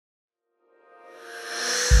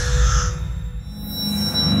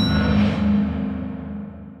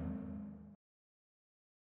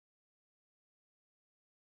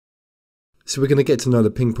So we're going to get to know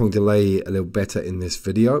the ping pong delay a little better in this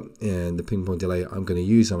video, and the ping pong delay I'm going to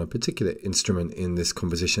use on a particular instrument in this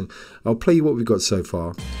composition. I'll play you what we've got so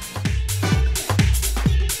far.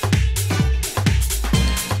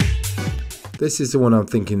 This is the one I'm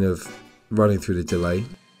thinking of running through the delay.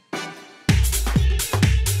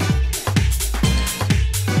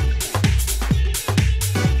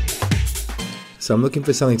 So I'm looking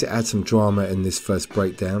for something to add some drama in this first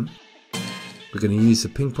breakdown. We're going to use the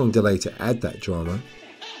ping pong delay to add that drama.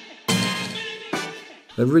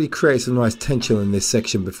 That really creates a nice tension in this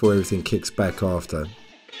section before everything kicks back after.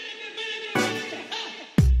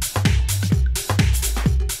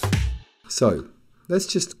 So let's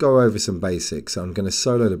just go over some basics. I'm going to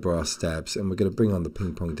solo the brass stabs and we're going to bring on the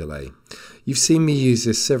ping pong delay. You've seen me use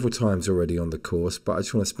this several times already on the course, but I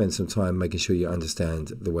just want to spend some time making sure you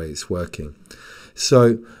understand the way it's working.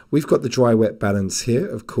 So we've got the dry wet balance here,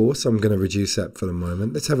 of course. I'm going to reduce that for the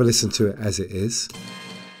moment. Let's have a listen to it as it is.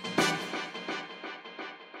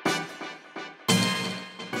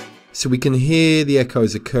 So we can hear the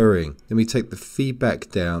echoes occurring. Then we take the feedback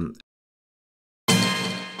down.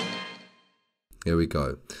 Here we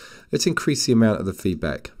go. Let's increase the amount of the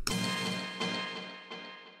feedback.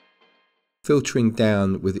 Filtering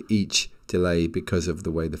down with each delay because of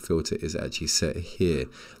the way the filter is actually set here.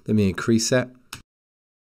 Let me increase that.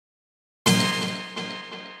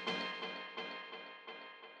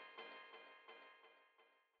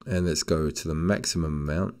 And let's go to the maximum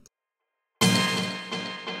amount.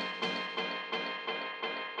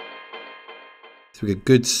 So we get a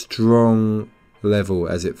good strong level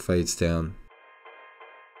as it fades down.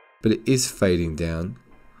 But it is fading down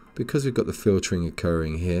because we've got the filtering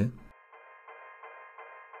occurring here.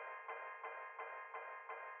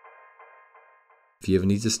 If you ever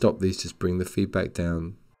need to stop these, just bring the feedback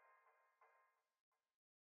down.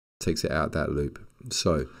 Takes it out that loop.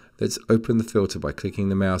 So let's open the filter by clicking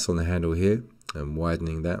the mouse on the handle here and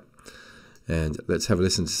widening that. And let's have a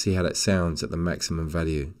listen to see how that sounds at the maximum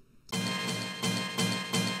value.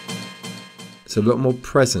 It's a lot more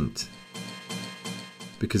present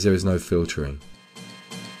because there is no filtering.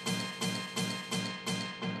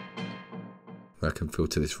 I can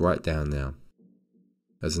filter this right down now.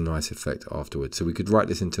 As a nice effect afterwards. So we could write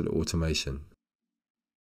this into the automation.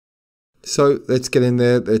 So let's get in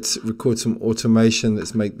there, let's record some automation,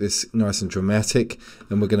 let's make this nice and dramatic,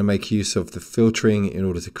 and we're going to make use of the filtering in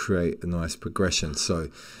order to create a nice progression. So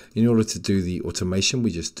in order to do the automation,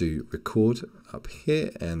 we just do record up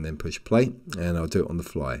here and then push play, and I'll do it on the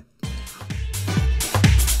fly.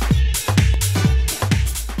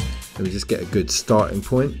 Let me just get a good starting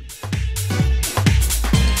point.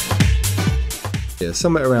 Yeah,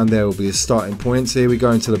 somewhere around there will be a starting point. So here we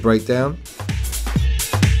go into the breakdown.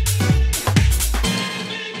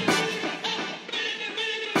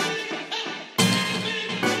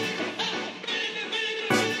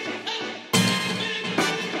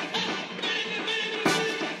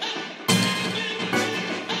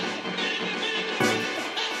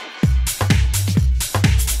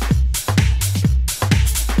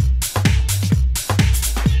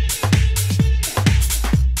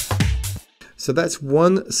 So that's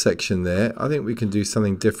one section there. I think we can do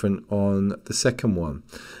something different on the second one.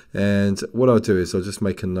 And what I'll do is I'll just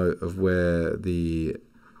make a note of where the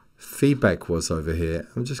feedback was over here.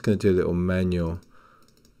 I'm just going to do a little manual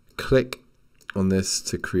click on this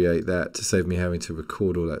to create that, to save me having to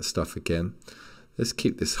record all that stuff again. Let's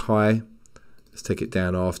keep this high. Let's take it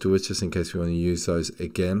down afterwards just in case we want to use those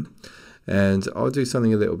again. And I'll do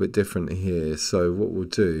something a little bit different here. So what we'll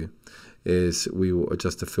do is we will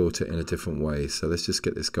adjust the filter in a different way. So let's just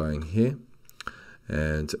get this going here,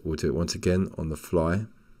 and we'll do it once again on the fly.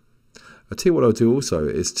 I'll tell you what I'll do also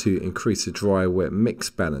is to increase the dry wet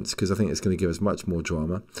mix balance, because I think it's going to give us much more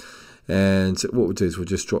drama. And what we'll do is we'll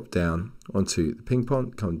just drop down onto the ping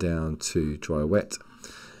pong, come down to dry wet,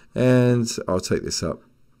 and I'll take this up.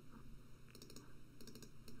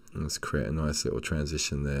 Let's create a nice little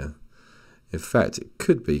transition there. In fact, it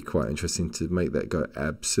could be quite interesting to make that go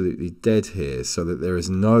absolutely dead here so that there is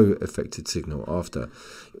no affected signal after.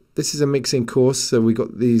 This is a mixing course, so we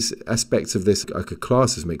got these aspects of this like a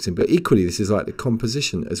class as mixing, but equally this is like the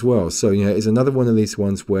composition as well. So, you know, it's another one of these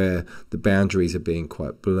ones where the boundaries are being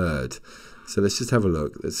quite blurred. So let's just have a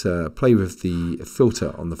look. Let's play with the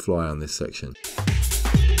filter on the fly on this section.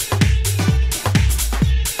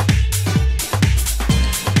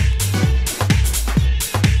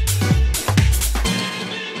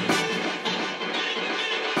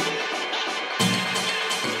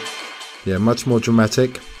 Yeah, much more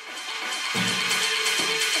dramatic.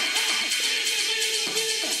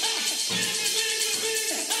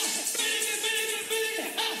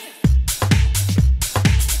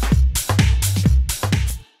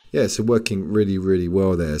 Yeah, so working really, really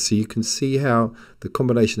well there. So you can see how the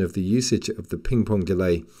combination of the usage of the ping pong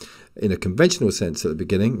delay in a conventional sense at the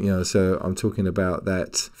beginning, so I'm talking about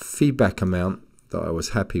that feedback amount that I was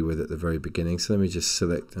happy with at the very beginning. So let me just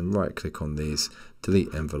select and right click on these,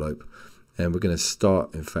 delete envelope, and we're going to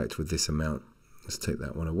start in fact with this amount. Let's take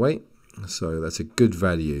that one away. So that's a good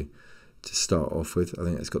value to start off with. I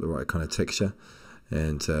think it's got the right kind of texture.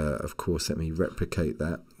 And of course, let me replicate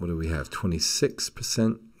that. What do we have?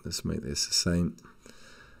 26%. Let's make this the same.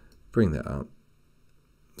 Bring that up.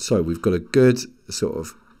 So we've got a good sort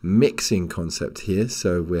of mixing concept here.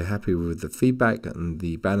 So we're happy with the feedback and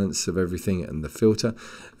the balance of everything and the filter.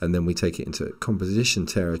 And then we take it into composition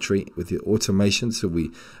territory with the automation. So we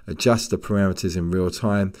adjust the parameters in real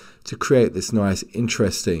time to create this nice,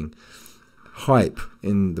 interesting hype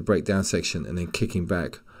in the breakdown section and then kicking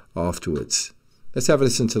back afterwards. Let's have a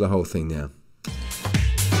listen to the whole thing now.